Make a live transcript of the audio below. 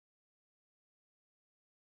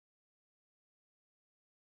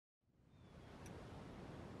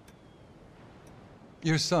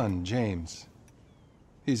Your son, James.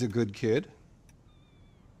 He's a good kid.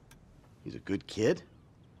 He's a good kid?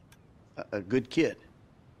 A good kid?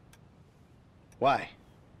 Why?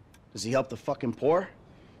 Does he help the fucking poor?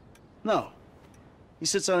 No. He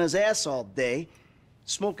sits on his ass all day,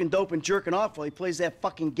 smoking dope and jerking off while he plays that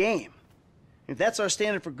fucking game. If that's our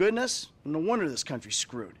standard for goodness, no wonder this country's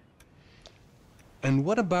screwed. And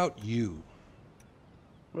what about you?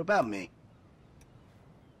 What about me?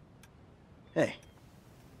 Hey.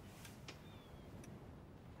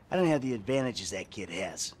 I don't have the advantages that kid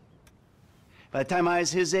has. By the time I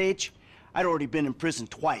was his age, I'd already been in prison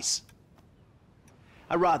twice.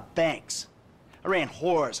 I robbed banks. I ran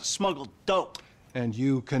whores. I smuggled dope. And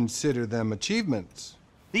you consider them achievements?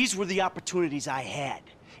 These were the opportunities I had.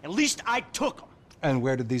 At least I took them. And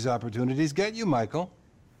where did these opportunities get you, Michael?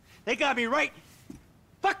 They got me right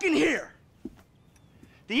fucking here.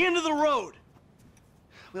 The end of the road.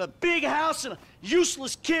 With a big house and a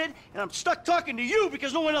useless kid, and I'm stuck talking to you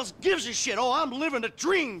because no one else gives a shit. Oh, I'm living a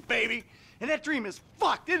dream, baby. And that dream is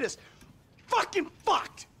fucked. It is fucking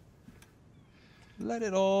fucked. Let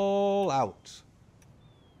it all out.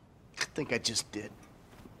 I think I just did.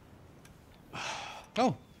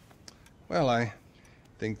 Oh. Well, I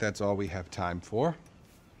think that's all we have time for.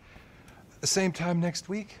 The same time next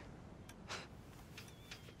week?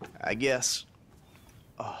 I guess.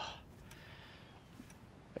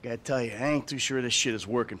 I gotta tell you, I ain't too sure this shit is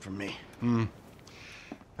working for me.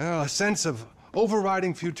 Well, a sense of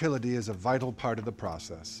overriding futility is a vital part of the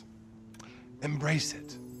process. Embrace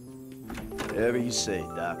it. Whatever you say,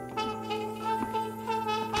 Doc.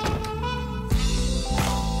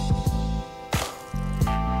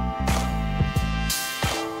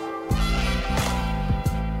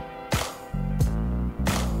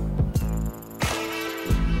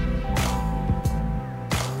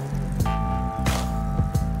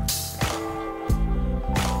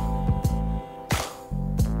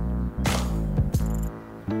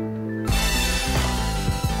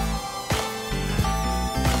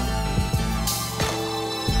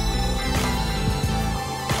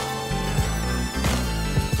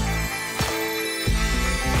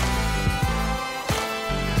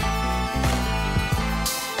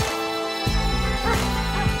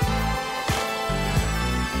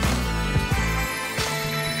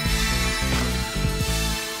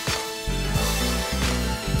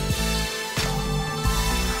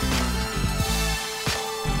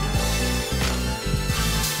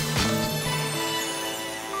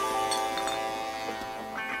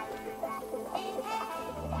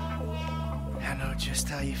 Just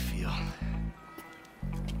how you feel.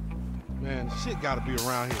 Man, shit gotta be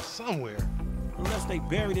around here somewhere. Unless they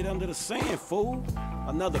buried it under the sand, fool.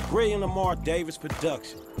 Another brilliant Lamar Davis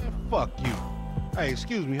production. Man, fuck you. Hey,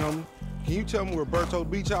 excuse me, homie. Can you tell me where Berto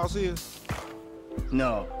Beach House is?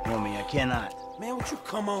 No, homie, I cannot. Man, would you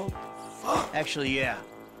come on? Fuck. Actually, yeah.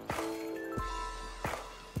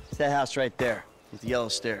 It's that house right there, with the yellow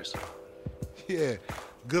stairs. Yeah,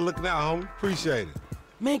 good looking out, homie. Appreciate it.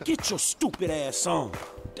 Man, get your stupid ass on.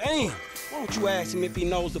 Damn, why don't you ask him if he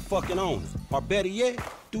knows the fucking owner? Or better yet,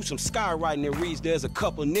 do some skywriting that reads there's a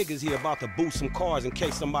couple niggas here about to boost some cars in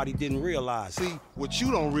case somebody didn't realize. See, what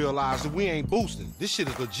you don't realize is we ain't boosting. This shit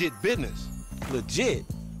is legit business. Legit?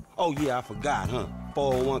 Oh yeah, I forgot, huh?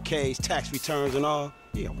 401ks, tax returns and all?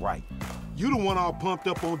 Yeah, right. You the one all pumped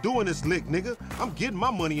up on doing this lick, nigga. I'm getting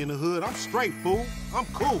my money in the hood. I'm straight, fool. I'm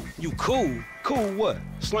cool. You cool? Cool what?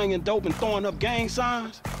 Slinging dope and throwing up gang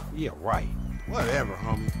signs? Yeah, right. Whatever,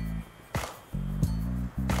 homie.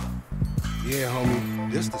 Yeah,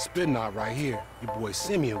 homie. This the spin knot right here. Your boy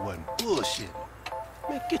Simeon wasn't bullshitting.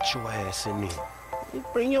 Man, get your ass in there. You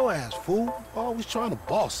bring your ass, fool. Always trying to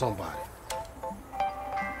boss somebody.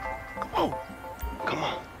 Come on. Come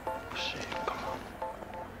on. Shit, come on.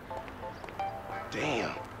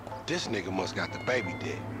 Damn. This nigga must got the baby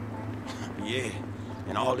dick. Yeah.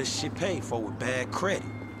 And all this shit paid for with bad credit.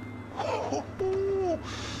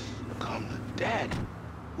 Come to daddy.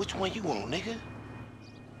 Which one you want, nigga?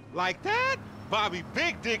 Like that? Bobby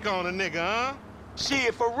big dick on a nigga, huh?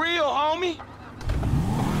 Shit, for real, homie.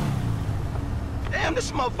 Damn,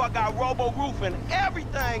 this motherfucker got robo-roof and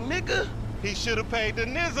everything, nigga. He should have paid the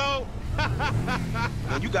nizzo.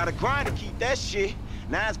 Well, you gotta grind to keep that shit.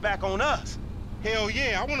 Now it's back on us. Hell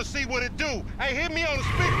yeah, I want to see what it do. Hey, hit me on the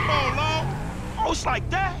speakerphone, Long. Oh, it's like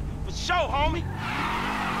that? For sure, homie.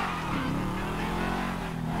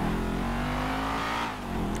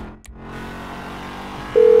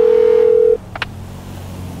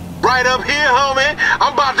 Right up here, homie.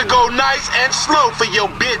 I'm about to go nice and slow for your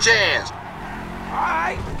bitch ass. All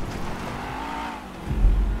right.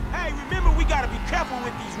 Hey, remember we gotta be careful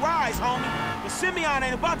with these rides, homie. But Simeon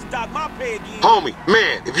ain't about to dock my pay again. Homie,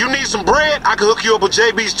 man, if you need some bread, I can hook you up with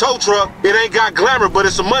JB's tow truck. It ain't got glamour, but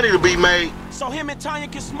it's some money to be made. So him and Tanya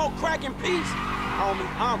can smoke crack in peace? Homie,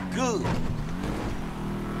 I'm good.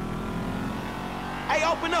 Hey,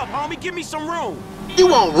 open up, homie. Give me some room. You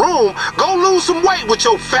want room? Go lose some weight with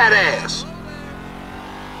your fat ass.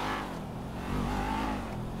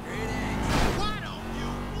 Why don't you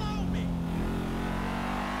blow me?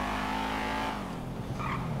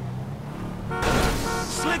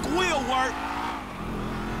 Slick wheel work.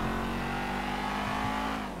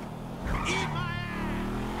 Eat my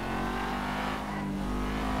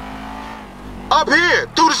Up here,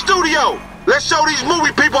 through the studio. Let's show these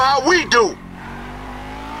movie people how we do.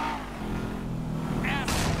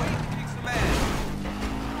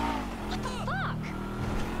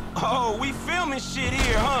 Oh, we filming shit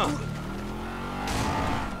here, huh?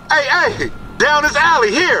 Hey, down this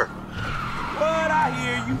alley here. What? I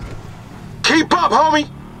hear you. Keep up, homie.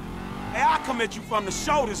 Hey, I'll come at you from the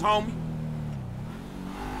shoulders, homie.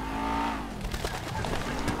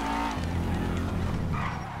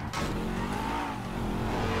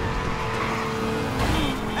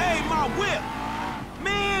 Hey, my whip.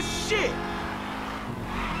 Man, shit.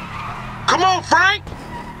 Come on, Frank.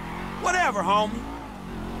 Whatever, homie.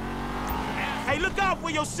 Hey, look out for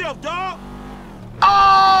yourself, dog.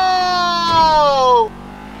 Oh!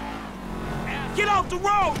 Get off the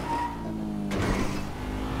road.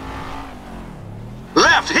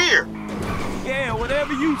 Left here. Yeah,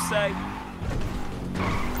 whatever you say.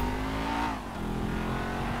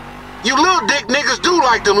 You little dick niggas do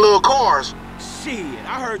like them little cars. Shit,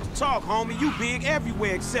 I heard you talk, homie. You big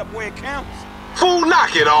everywhere except where it counts. Fool,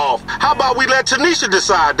 knock it off. How about we let Tanisha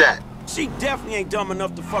decide that? She definitely ain't dumb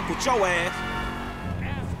enough to fuck with your ass.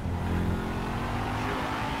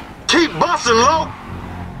 Keep busting, Lo.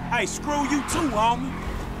 Hey, screw you too, homie.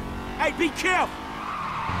 Hey, be careful.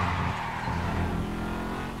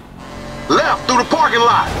 Left through the parking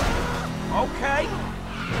lot. Okay.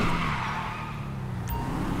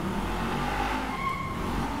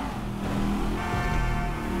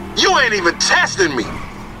 You ain't even testing me.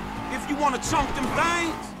 If you want to chunk them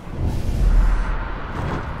things.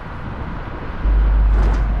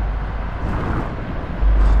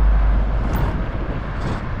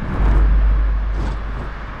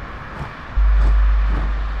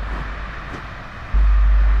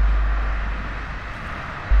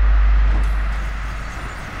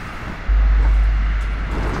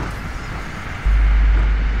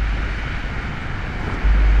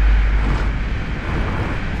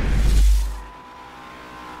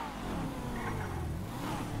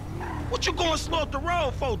 What you going slow up the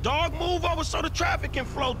road for, dog? Move over so the traffic can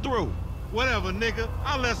flow through. Whatever, nigga.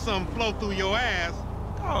 I'll let something flow through your ass.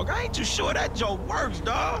 Dog, I ain't too sure that joke works,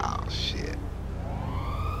 dog. Oh, shit.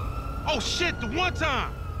 Oh, shit, the one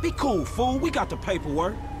time. Be cool, fool. We got the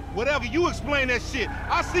paperwork. Whatever, you explain that shit.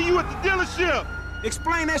 I'll see you at the dealership.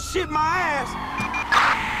 Explain that shit my ass.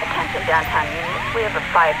 Attention downtown units, we have a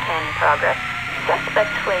 510 in progress.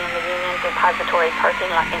 Suspect fleeing the Union Depository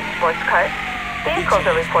parking lot in sports cart. Vehicles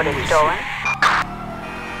are reported stolen.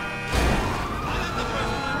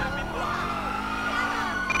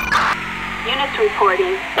 Units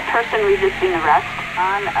reporting a person resisting arrest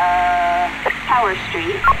on Tower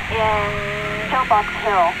Street in Pillbox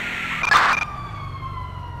Hill.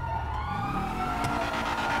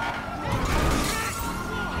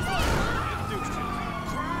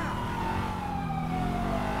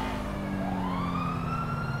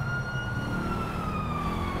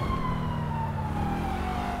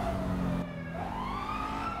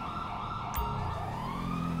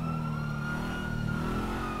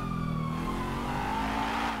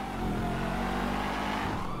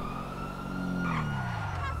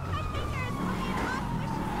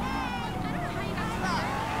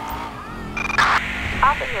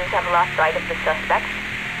 Officers have lost sight of the suspects.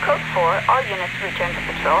 Code 4, all units return to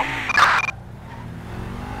patrol.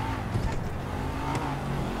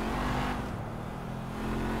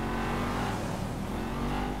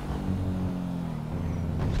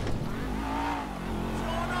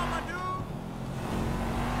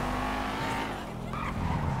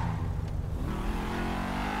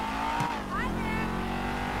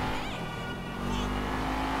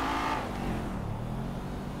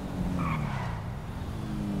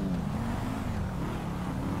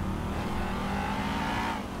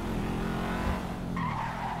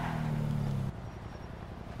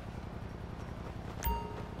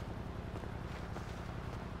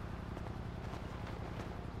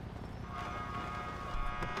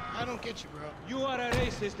 I don't get you, bro. You are a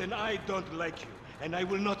racist and I don't like you. And I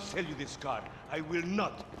will not sell you this car. I will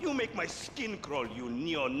not. You make my skin crawl, you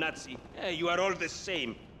neo-Nazi. You are all the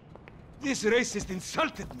same. This racist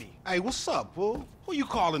insulted me. Hey, what's up, fool? Who you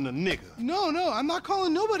calling a nigga? No, I'm not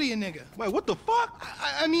calling nobody a nigga. Wait, what the fuck?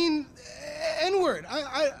 I mean, N-word.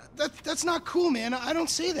 That's not cool, man. I don't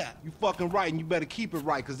say that. You fucking right, and you better keep it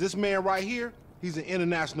right, because this man right here, he's an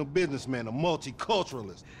international businessman, a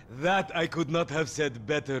multiculturalist. That I could not have said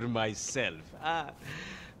better myself.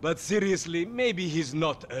 But seriously, maybe he's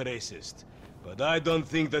not a racist. But I don't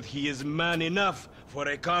think that he is man enough for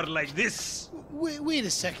a car like this. Wait a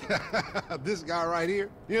second. This guy right here,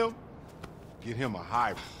 him, get him a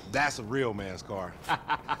hybrid. That's a real man's car.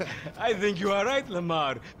 I think you are right,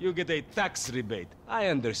 Lamar. You get a tax rebate. I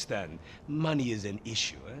understand. Money is an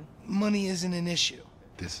issue, eh? Money isn't an issue.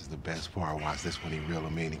 This is the best part. Watch this when he reel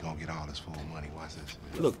him in. He gonna get all his full money. Watch this.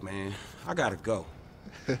 Look, man, I gotta go.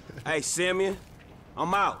 Hey, Simeon,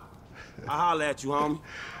 I'm out. I'll holler at you, homie.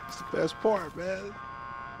 It's the best part, man.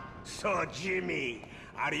 So, Jimmy,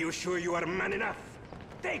 are you sure you are man enough?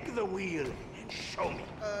 Take the wheel and show me.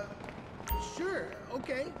 Sure,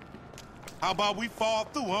 okay. How about we fall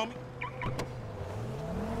through, homie?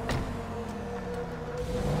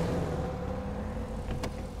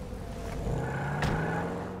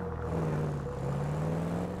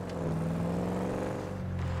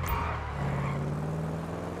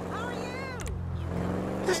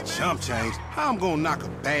 This chump change. How I'm gonna knock a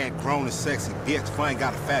bad, grown and sexy bitch if I ain't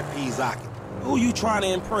got a fat peasocky? Who you trying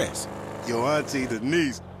to impress? Your auntie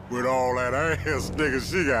Denise, with all that ass, nigga,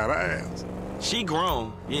 she got ass. She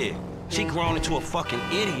grown, yeah. She grown into a fucking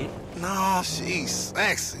idiot. No, she's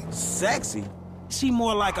sexy. Sexy? She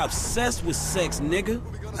more like obsessed with sex, nigga.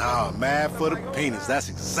 Nah, mad for the penis. That's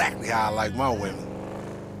exactly how I like my women.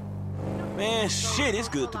 Man, shit, it's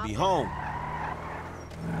good to be home.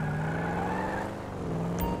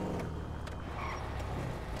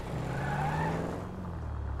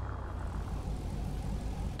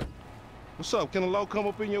 What's up? Can a low come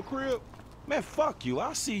up in your crib? Man, fuck you.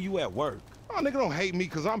 I'll see you at work. Oh, nigga, don't hate me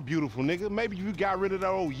because I'm beautiful, nigga. Maybe if you got rid of that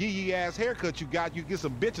old yee-yee ass haircut you got, you get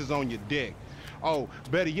some bitches on your dick. Oh,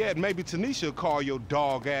 better yet, maybe Tanisha will call your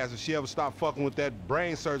dog ass if she ever stop fucking with that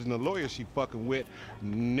brain surgeon, the lawyer she fucking with,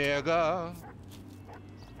 nigga.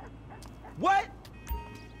 What?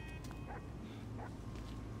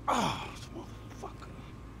 Oh,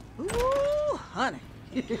 motherfucker. Ooh, honey.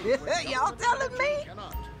 Y'all telling me?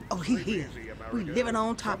 Oh, he here. We living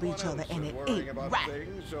on top of each other, and it ain't right.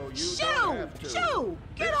 Shoo!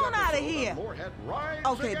 Get on out of here.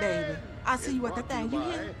 Okay, baby. I'll see you at the thing. You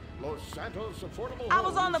hear? I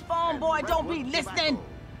was on the phone, boy. Don't be listening.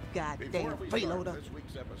 Goddamn freeloader. This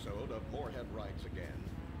week's episode of Moorhead Rides Again,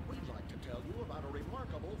 we'd like to tell you about a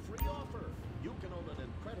remarkable free offer. You can own an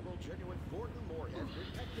incredible, genuine Gordon Moorhead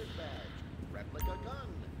detective badge, replica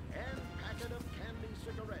gun, and packet of candy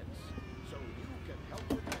cigarettes. So you can help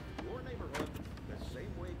protect your neighborhood the same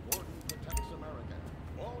way Gordon protects America.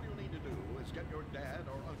 All you need to do is get your dad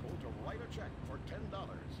or uncle to write a check for $10.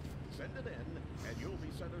 Send it in, and you'll be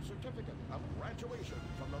sent a certificate of graduation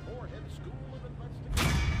from the Moorhead School of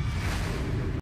Investigation.